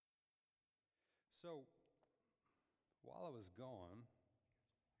So, while I was gone,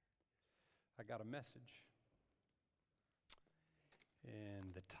 I got a message.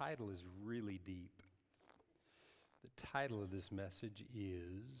 And the title is really deep. The title of this message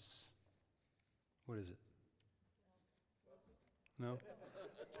is, what is it? No?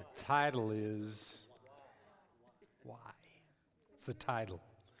 The title is, Why? It's the title.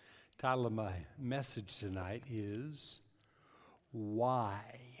 Title of my message tonight is, Why?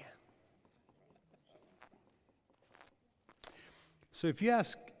 So if you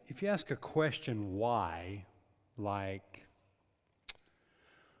ask a question why, like,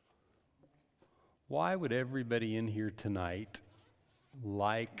 why would everybody in here tonight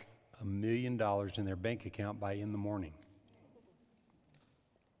like $1 million in their bank account by in the morning?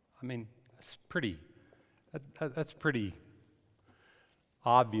 I mean, that's pretty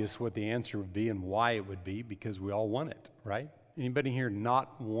obvious what the answer would be and why it would be, because we all want it, right? Anybody here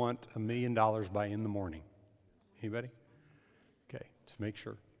not want $1 million by in the morning? Anybody? Okay, let's make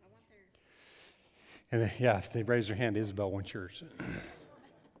sure. I want theirs. And yeah, if they raise their hand, Isabel wants yours.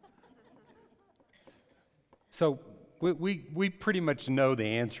 So we pretty much know the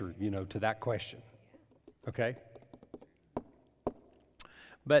answer, to that question. Okay?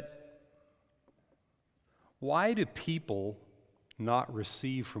 But why do people not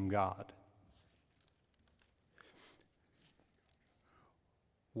receive from God?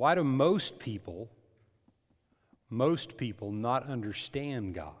 Why do most people not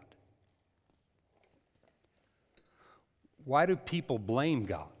understand God? Why do people blame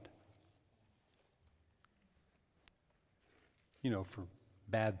God? For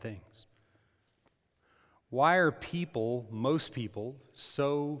bad things. Why are most people,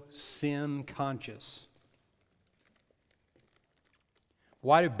 so sin conscious?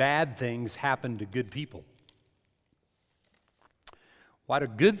 Why do bad things happen to good people? Why do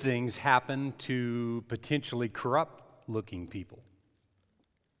good things happen to potentially corrupt-looking people?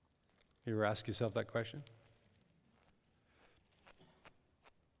 You ever ask yourself that question?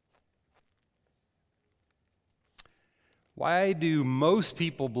 Why do most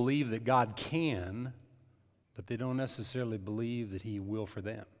people believe that God can, but they don't necessarily believe that He will for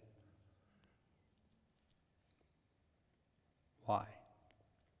them? Why?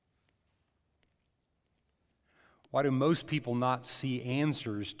 Why do most people not see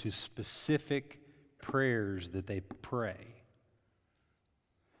answers to specific prayers that they pray?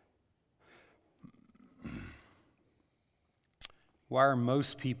 Why are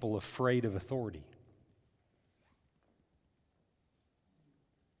most people afraid of authority?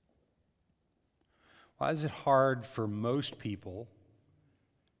 Why is it hard for most people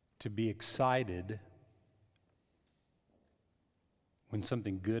to be excited when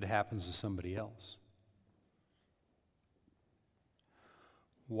something good happens to somebody else?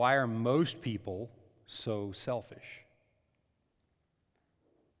 Why are most people so selfish?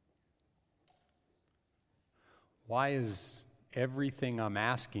 Why is everything I'm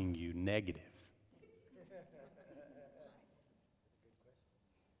asking you negative?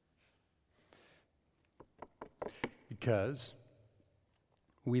 Because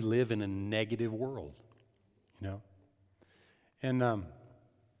we live in a negative world, And I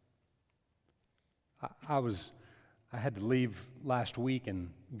had to leave last week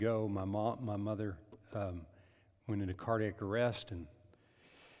and go. My mother went into cardiac arrest, and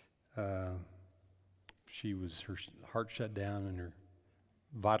her heart shut down and her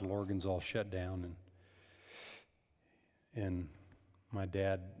vital organs all shut down, and my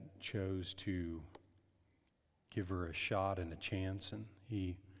dad chose to give her a shot and a chance, and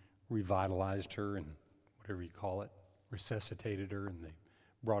he revitalized her and whatever you call it, resuscitated her, and they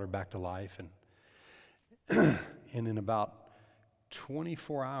brought her back to life. And and in about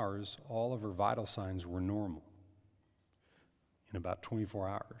 24 hours, all of her vital signs were normal. In about 24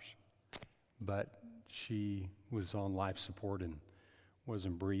 hours. But she was on life support and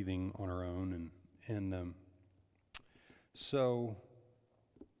wasn't breathing on her own, and so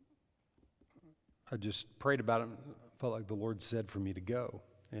I just prayed about it and felt like the Lord said for me to go.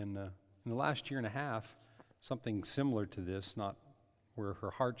 And in the last year and a half, something similar to this, not where her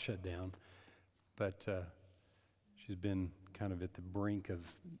heart shut down, but she's been kind of at the brink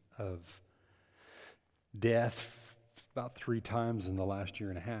of death about 3 times in the last year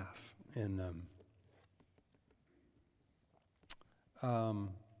and a half. And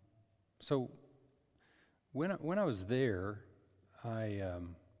so when I was there,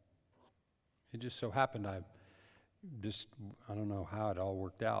 it just so happened I don't know how it all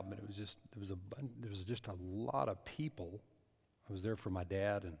worked out, but there was just a lot of people. I was there for my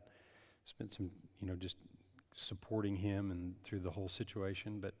dad and spent some, just supporting him and through the whole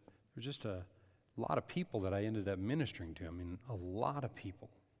situation. But there was just a lot of people that I ended up ministering to. I mean, a lot of people.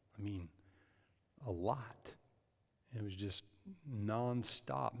 I mean, a lot. It was just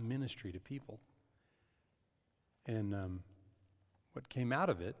nonstop ministry to people. And what came out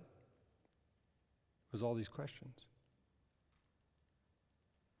of it was all these questions.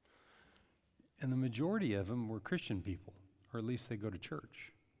 And the majority of them were Christian people, or at least they go to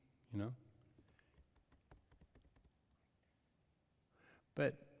church, you know?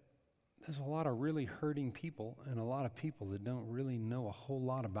 But there's a lot of really hurting people and a lot of people that don't really know a whole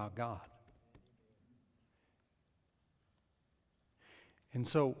lot about God. And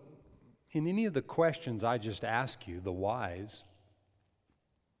so, in any of the questions I just asked you, the whys,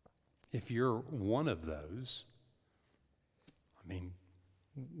 if you're one of those, I mean,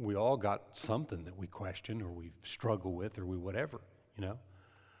 we all got something that we question or we struggle with or we whatever, you know?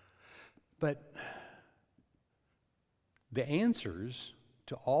 But the answers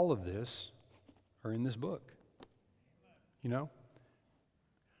to all of this are in this book. You know?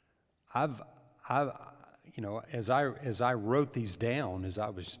 I've you know, as I wrote these down, as I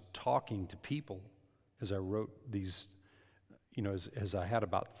was talking to people, as I wrote these, you know, as I had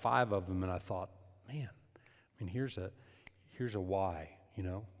about 5 of them, and I thought, man, I mean, here's a why, you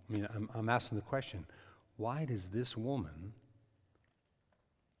know? I mean, I'm asking the question, why does this woman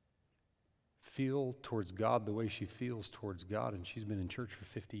feel towards God the way she feels towards God, and she's been in church for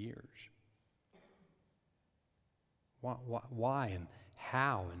 50 years? Why and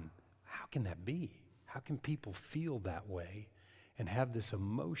how can that be? How can people feel that way and have this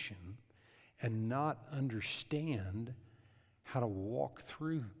emotion and not understand how to walk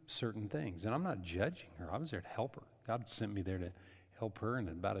through certain things? And I'm not judging her. I was there to help her. God sent me there to help her and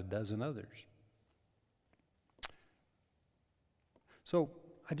about a dozen others. So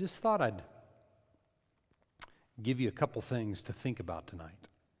I just thought I'd give you a couple things to think about tonight.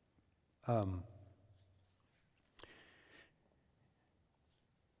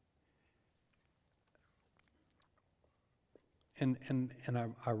 And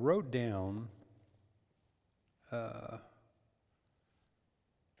I wrote down, I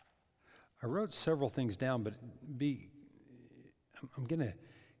wrote several things down, but I'm going to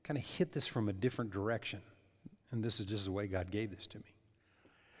kind of hit this from a different direction. And this is just the way God gave this to me.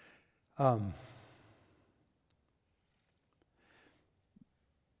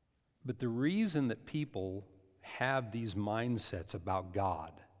 But the reason that people have these mindsets about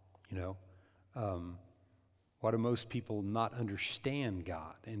God, you know, why do most people not understand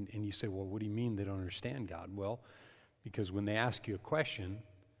God? And you say, well, what do you mean they don't understand God? Well, because when they ask you a question,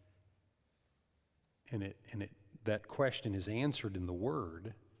 and that question is answered in the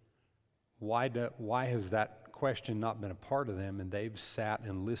Word, why has that question not been a part of them and they've sat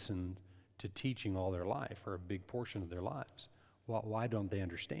and listened to teaching all their life, or a big portion of their lives? Why don't they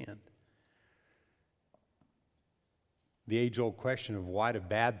understand? The age-old question of why do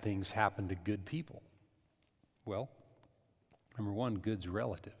bad things happen to good people? Well, number one, good's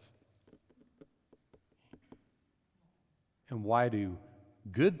relative. And why do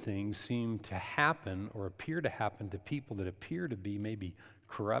good things seem to happen or appear to happen to people that appear to be maybe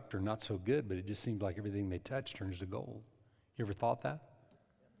corrupt or not so good, but it just seems like everything they touch turns to gold? You ever thought that?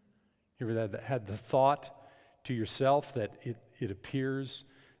 You ever had the thought to yourself that it appears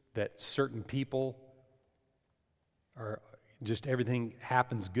that certain people are just everything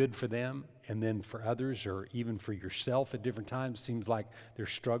happens good for them, and then for others, or even for yourself at different times, seems like there's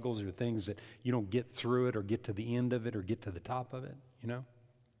struggles or things that you don't get through it or get to the end of it or get to the top of it, you know?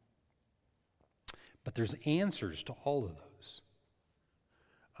 But there's answers to all of those.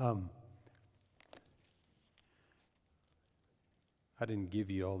 I didn't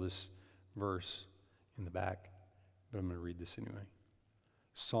give you all this verse in the back, but I'm going to read this anyway.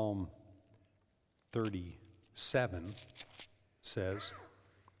 Psalm 37 says,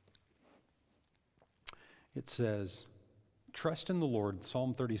 trust in the Lord,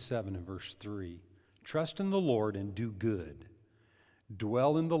 Psalm 37 and verse 3, trust in the Lord and do good,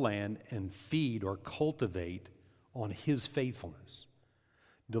 dwell in the land and feed or cultivate on His faithfulness.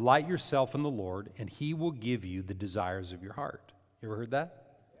 Delight yourself in the Lord, and He will give you the desires of your heart. You ever heard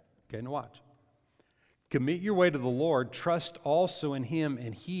that? Okay, now watch. Commit your way to the Lord, trust also in Him,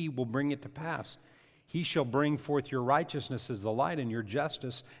 and He will bring it to pass. He shall bring forth your righteousness as the light and your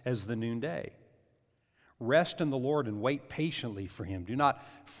justice as the noonday. Rest in the Lord and wait patiently for Him. Do not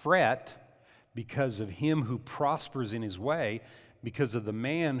fret because of him who prospers in his way, because of the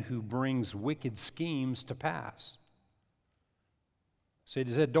man who brings wicked schemes to pass. So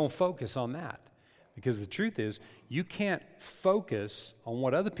he said, don't focus on that. Because the truth is, you can't focus on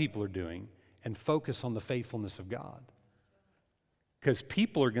what other people are doing and focus on the faithfulness of God. Because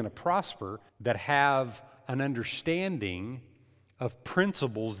people are going to prosper that have an understanding of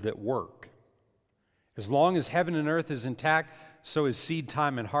principles that work. As long as heaven and earth is intact, so is seed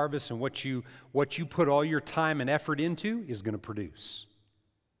time and harvest, and what you put all your time and effort into is going to produce.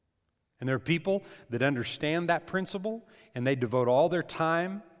 And there are people that understand that principle, and they devote all their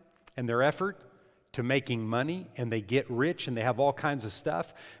time and their effort to making money, and they get rich, and they have all kinds of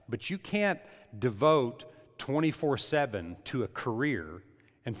stuff, but you can't devote 24/7 to a career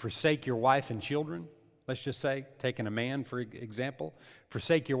and forsake your wife and children. Let's just say, taking a man for example,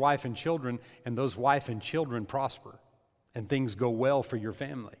 forsake your wife and children, and those wife and children prosper, and things go well for your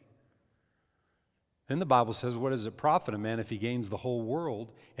family. Then the Bible says, what does it profit a man if he gains the whole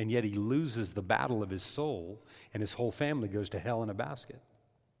world, and yet he loses the battle of his soul, and his whole family goes to hell in a basket?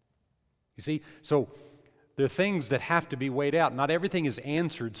 You see, so there are things that have to be weighed out. Not everything is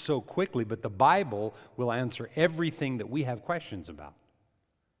answered so quickly, but the Bible will answer everything that we have questions about.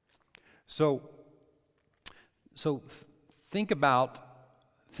 So think about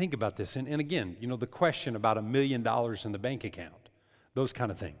this. And again, the question about $1 million in the bank account, those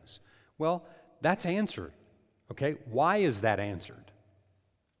kind of things. Well, that's answered. Okay? Why is that answered?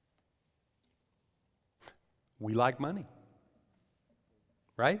 We like money.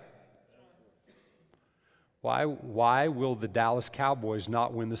 Right? Why will the Dallas Cowboys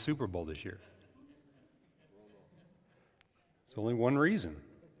not win the Super Bowl this year? There's only one reason.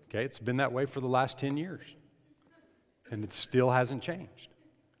 Okay? It's been that way for the last 10 years. And it still hasn't changed.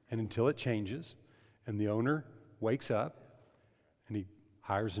 And until it changes, and the owner wakes up, and he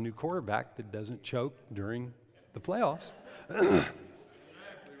hires a new quarterback that doesn't choke during the playoffs.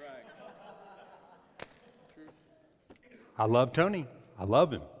 I love Tony. I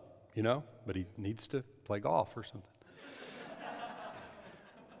love him, but he needs to play golf or something.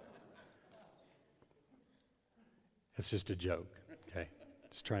 It's just a joke, okay?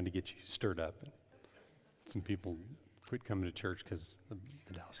 Just trying to get you stirred up. Some people quit coming to church because of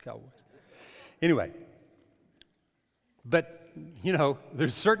the Dallas Cowboys. Anyway, but,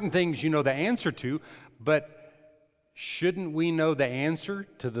 there's certain things you know the answer to, but shouldn't we know the answer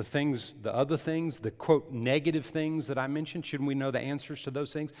to the other things, the quote negative things that I mentioned? Shouldn't we know the answers to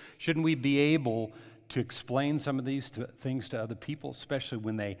those things? Shouldn't we be able to explain some of these things to other people, especially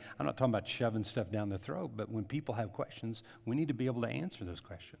when I'm not talking about shoving stuff down their throat, but when people have questions, we need to be able to answer those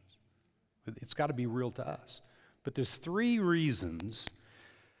questions. It's got to be real to us. But there's 3 reasons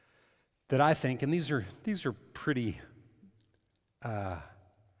that I think, and these are pretty,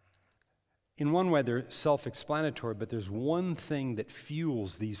 in one way they're self-explanatory, but there's one thing that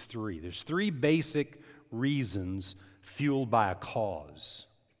fuels these 3. There's 3 basic reasons fueled by a cause.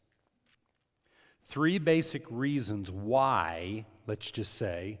 3 basic reasons why, let's just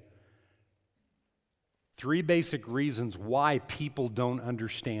say, 3 basic reasons why people don't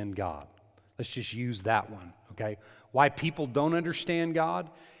understand God. Let's just use that one, okay? Why people don't understand God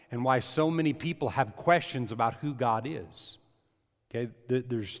and why so many people have questions about who God is. Okay?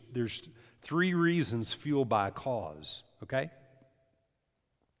 There's 3 reasons fueled by a cause, okay?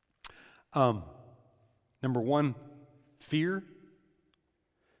 Number 1, fear.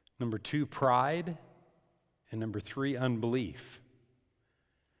 Number 2, pride. And number 3, unbelief.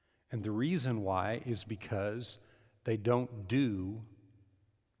 And the reason why is because they don't do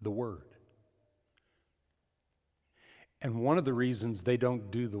the Word. And one of the reasons they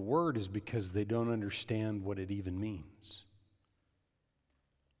don't do the Word is because they don't understand what it even means.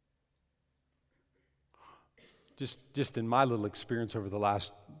 Just in my little experience over the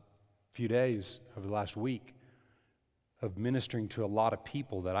last few days, over the last week, of ministering to a lot of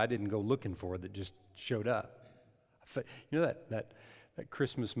people that I didn't go looking for, that just showed up. That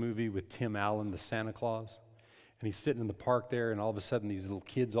Christmas movie with Tim Allen, the Santa Claus? And he's sitting in the park there, and all of a sudden these little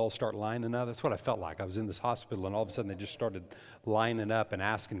kids all start lining up. That's what I felt like. I was in this hospital, and all of a sudden they just started lining up and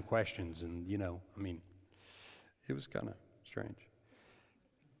asking questions. And, it was kind of strange.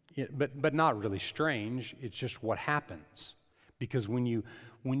 But not really strange. It's just what happens. Because when you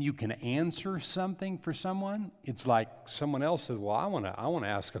can answer something for someone, it's like someone else says, well, I want to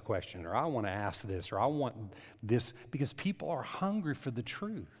ask a question, or I want to ask this, or I want this, because people are hungry for the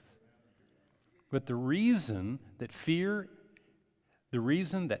truth. But the reason that fear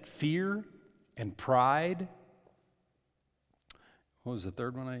and pride, what was the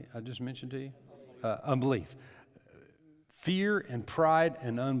third one I just mentioned to you? Unbelief. Fear and pride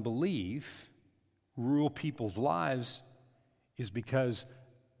and unbelief rule people's lives is because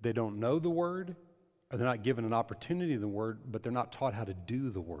they don't know the Word, or they're not given an opportunity of the Word, but they're not taught how to do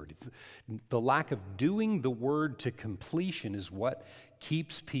the Word. The lack of doing the Word to completion is what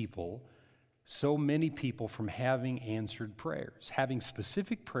keeps people so many people from having answered prayers, having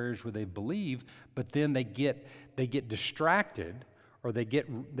specific prayers where they believe, but then they get distracted, or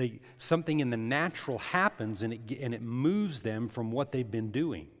something in the natural happens, and it moves them from what they've been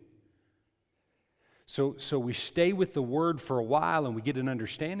doing. So we stay with the Word for a while and we get an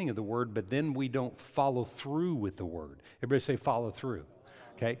understanding of the Word, but then we don't follow through with the Word. Everybody say follow through.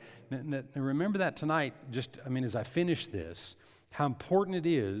 Okay? Now remember that tonight, as I finish this, how important it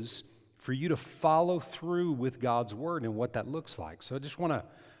is for you to follow through with God's Word and what that looks like. So I just want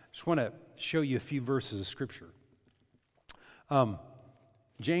to show you a few verses of Scripture.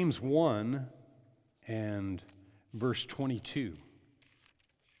 James 1 and verse 22.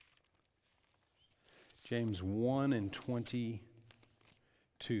 James 1 and 22.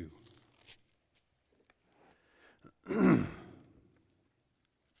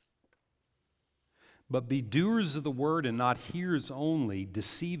 But be doers of the word and not hearers only,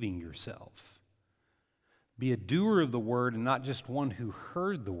 deceiving yourself. Be a doer of the word and not just one who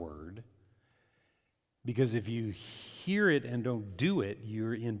heard the word, because if you hear it and don't do it,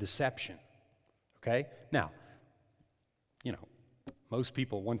 you're in deception. Okay? Now, most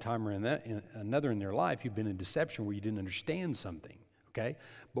people, one time or another in their life, you've been in deception where you didn't understand something, okay?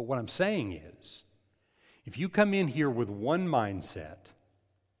 But what I'm saying is, if you come in here with one mindset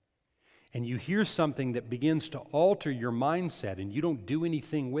and you hear something that begins to alter your mindset and you don't do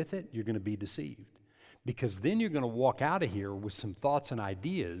anything with it, you're going to be deceived. Because then you're going to walk out of here with some thoughts and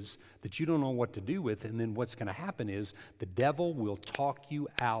ideas that you don't know what to do with, and then what's going to happen is the devil will talk you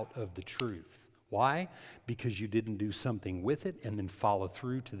out of the truth. Why? Because you didn't do something with it and then follow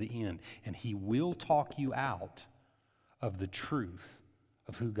through to the end. And he will talk you out of the truth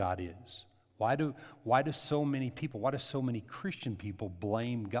of who God is. Why do so many Christian people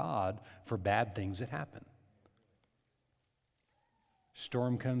blame God for bad things that happen?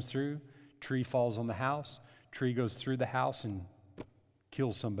 Storm comes through, tree falls on the house, tree goes through the house and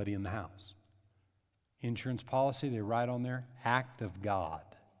kills somebody in the house. Insurance policy, they write on there, act of God.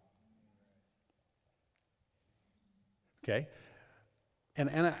 Okay?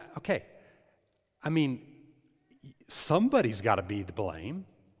 Somebody's got to be to blame,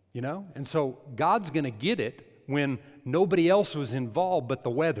 And so God's going to get it when nobody else was involved but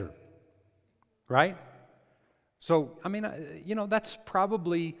the weather, right? So, that's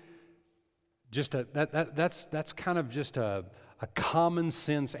probably just that's kind of just a common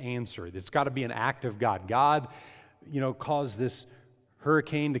sense answer. It's got to be an act of God. God, caused this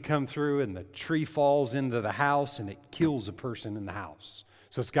hurricane to come through and the tree falls into the house and it kills a person in the house.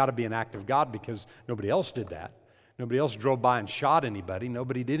 So it's got to be an act of God because nobody else did that. Nobody else drove by and shot anybody.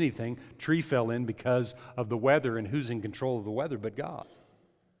 Nobody did anything. Tree fell in because of the weather, and who's in control of the weather but God?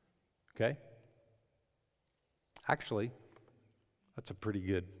 Okay? Actually, that's a pretty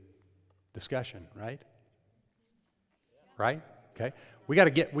good discussion, right? Right? Okay? We got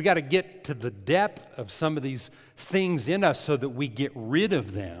to get to the depth of some of these things in us so that we get rid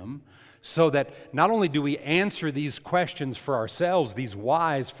of them, so that not only do we answer these questions for ourselves, these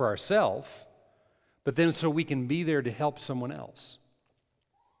whys for ourselves, but then so we can be there to help someone else.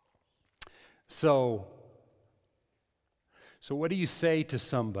 So what do you say to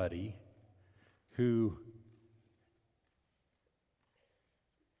somebody who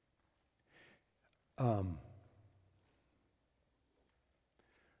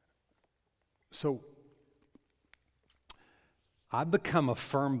So I've become a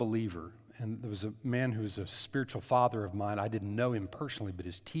firm believer, and there was a man who was a spiritual father of mine. I didn't know him personally, but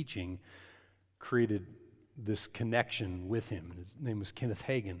his teaching created this connection with him. His name was Kenneth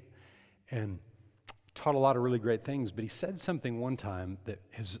Hagin, and taught a lot of really great things, but he said something one time that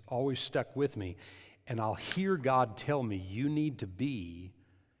has always stuck with me, and I'll hear God tell me, you need to be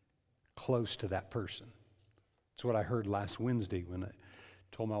close to that person. That's what I heard last Wednesday when I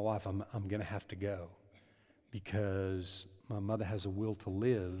told my wife I'm going to have to go because my mother has a will to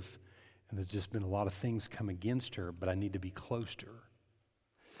live, and there's just been a lot of things come against her, but I need to be close to her.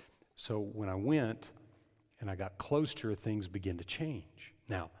 So when I went and I got close to her, things began to change.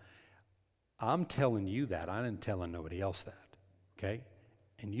 Now, I'm telling you that. I didn't tell nobody else that, okay?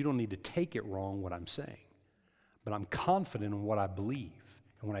 And you don't need to take it wrong what I'm saying. But I'm confident in what I believe.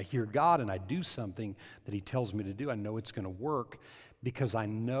 And when I hear God and I do something that He tells me to do, I know it's going to work because I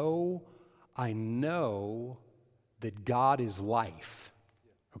know that God is life,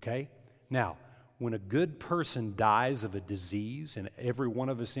 okay? Now, when a good person dies of a disease, and every one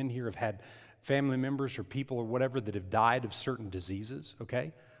of us in here have had family members or people or whatever that have died of certain diseases,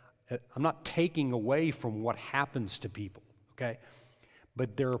 okay? I'm not taking away from what happens to people, okay?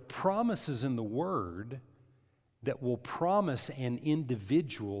 But there are promises in the Word that will promise an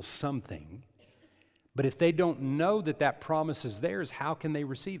individual something, But if they don't know that that promise is theirs, how can they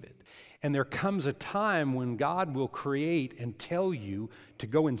receive it? And there comes a time when God will create and tell you to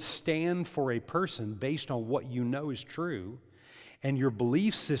go and stand for a person based on what you know is true, and your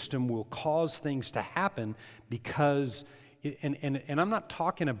belief system will cause things to happen because, and I'm not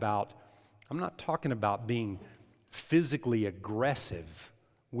talking about being physically aggressive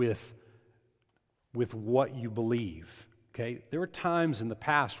with what you believe, okay? There were times in the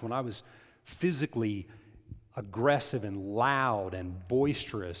past when I was physically aggressive and loud and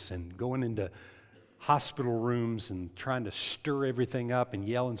boisterous and going into hospital rooms and trying to stir everything up and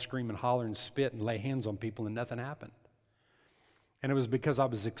yell and scream and holler and spit and lay hands on people, and nothing happened. And it was because I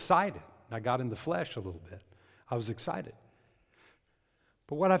was excited. I got in the flesh a little bit. I was excited.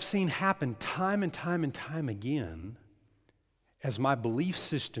 But what I've seen happen time and time and time again as my belief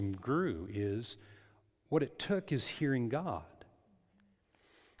system grew is what it took is hearing God.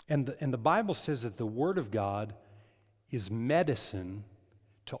 And the Bible says that the Word of God is medicine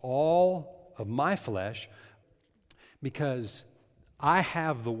to all of my flesh because I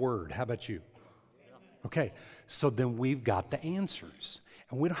have the Word. How about you? Okay, so then we've got the answers.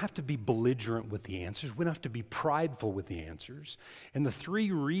 And we don't have to be belligerent with the answers. We don't have to be prideful with the answers. And the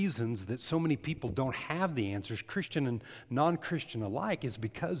three reasons that so many people don't have the answers, Christian and non-Christian alike, is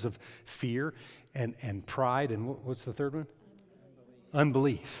because of fear and pride. And what's the third one?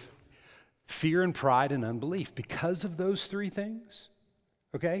 Unbelief. Fear and pride and unbelief. Because of those three things,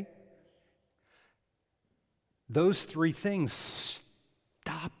 okay? Those three things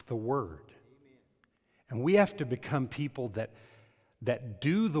stop the Word. And we have to become people that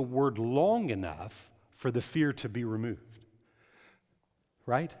do the Word long enough for the fear to be removed.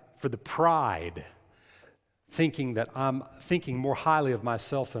 Right? For the pride, thinking that I'm thinking more highly of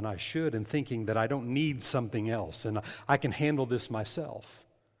myself than I should and thinking that I don't need something else and I can handle this myself.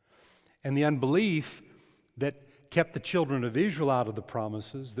 And the unbelief that kept the children of Israel out of the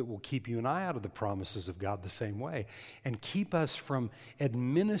promises that will keep you and I out of the promises of God the same way and keep us from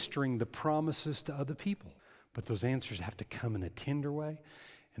administering the promises to other people. But those answers have to come in a tender way,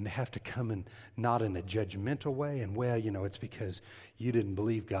 and they have to come in not in a judgmental way, and well, you know, it's because you didn't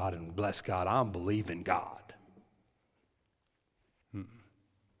believe God, and bless God, I'm believing God.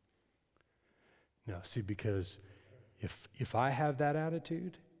 No, see, because if I have that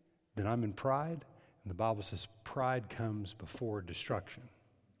attitude, then I'm in pride, and the Bible says pride comes before destruction.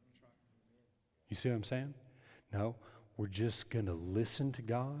 You see what I'm saying? No, we're just going to listen to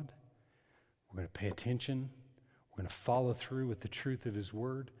God. We're going to pay attention. We're going to follow through with the truth of His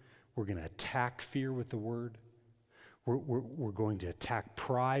Word. We're going to attack fear with the Word. We're going to attack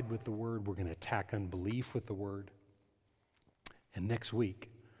pride with the Word. We're going to attack unbelief with the Word. And next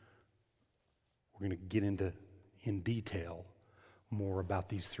week, we're going to get into, in detail, more about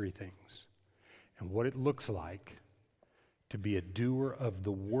these three things and what it looks like to be a doer of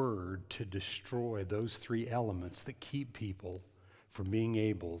the Word to destroy those three elements that keep people from being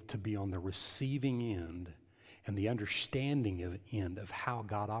able to be on the receiving end and the understanding end of how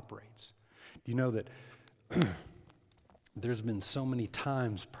God operates. Do you know that there's been so many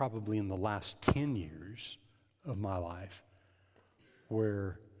times, probably in the last 10 years of my life,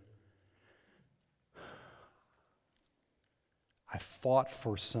 where I fought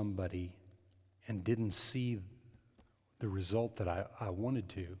for somebody and didn't see the result that I wanted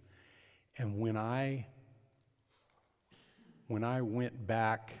to. And when I went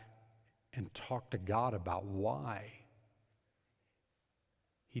back and talked to God about why,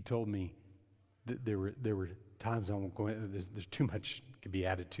 He told me that there were times I won't go in, there's too much could be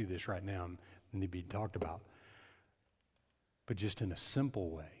added to this right now and need to be talked about. But just in a simple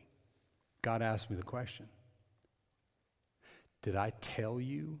way, God asked me the question, did I tell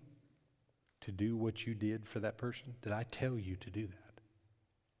you to do what you did for that person? Did I tell you to do that?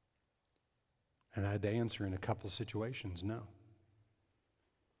 And I had to answer in a couple of situations, no.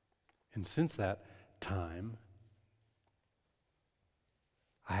 And since that time,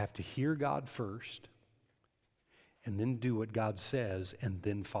 I have to hear God first and then do what God says and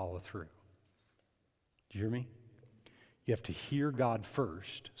then follow through. Do you hear me? You have to hear God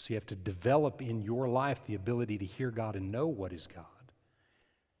first, so you have to develop in your life the ability to hear God and know what is God.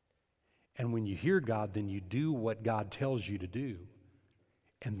 And when you hear God, then you do what God tells you to do,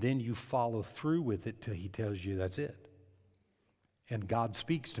 and then you follow through with it till He tells you that's it. And God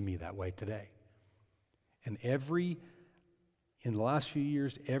speaks to me that way today. And in the last few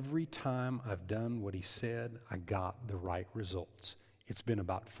years, every time I've done what He said, I got the right results. It's been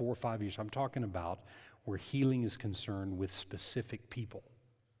about 4 or 5 years. I'm talking about where healing is concerned with specific people.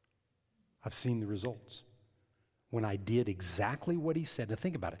 I've seen the results. when I did exactly what he said. Now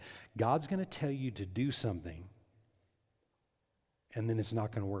think about it. God's going to tell you to do something, and then it's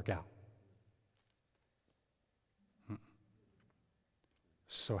not going to work out.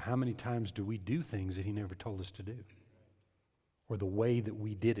 So how many times do we do things that he never told us to do? Or the way that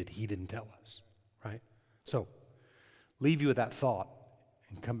we did it, he didn't tell us, right? So leave you with that thought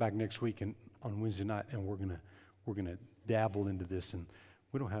and come back next week and on Wednesday night, and we're gonna dabble into this. And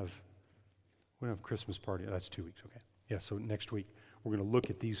we don't have Christmas party. Oh, that's 2 weeks, okay. Yeah, so next week we're gonna look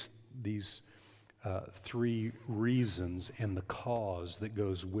at these 3 reasons and the cause that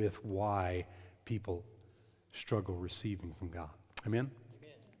goes with why people struggle receiving from God. Amen?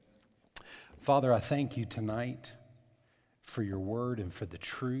 Father, I thank you tonight for your word and for the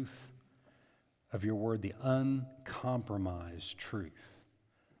truth of your word, the uncompromised truth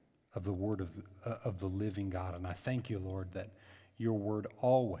of the word of the living God. And I thank you, Lord, that your word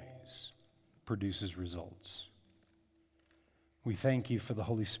always produces results. We thank you for the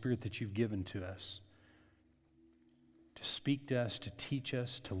Holy Spirit that you've given to us to speak to us, to teach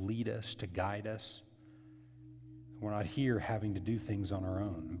us, to lead us, to guide us. We're not here having to do things on our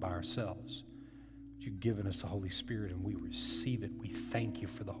own and by ourselves. You've given us the Holy Spirit, and we receive it. We thank you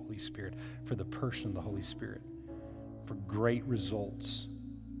for the Holy Spirit, for the person of the Holy Spirit, for great results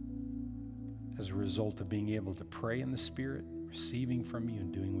as a result of being able to pray in the Spirit, receiving from you,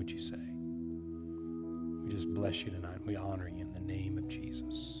 and doing what you say. We just bless you tonight. We honor you in the name of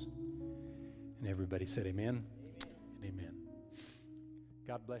Jesus. And everybody said amen. Amen. Amen.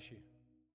 God bless you.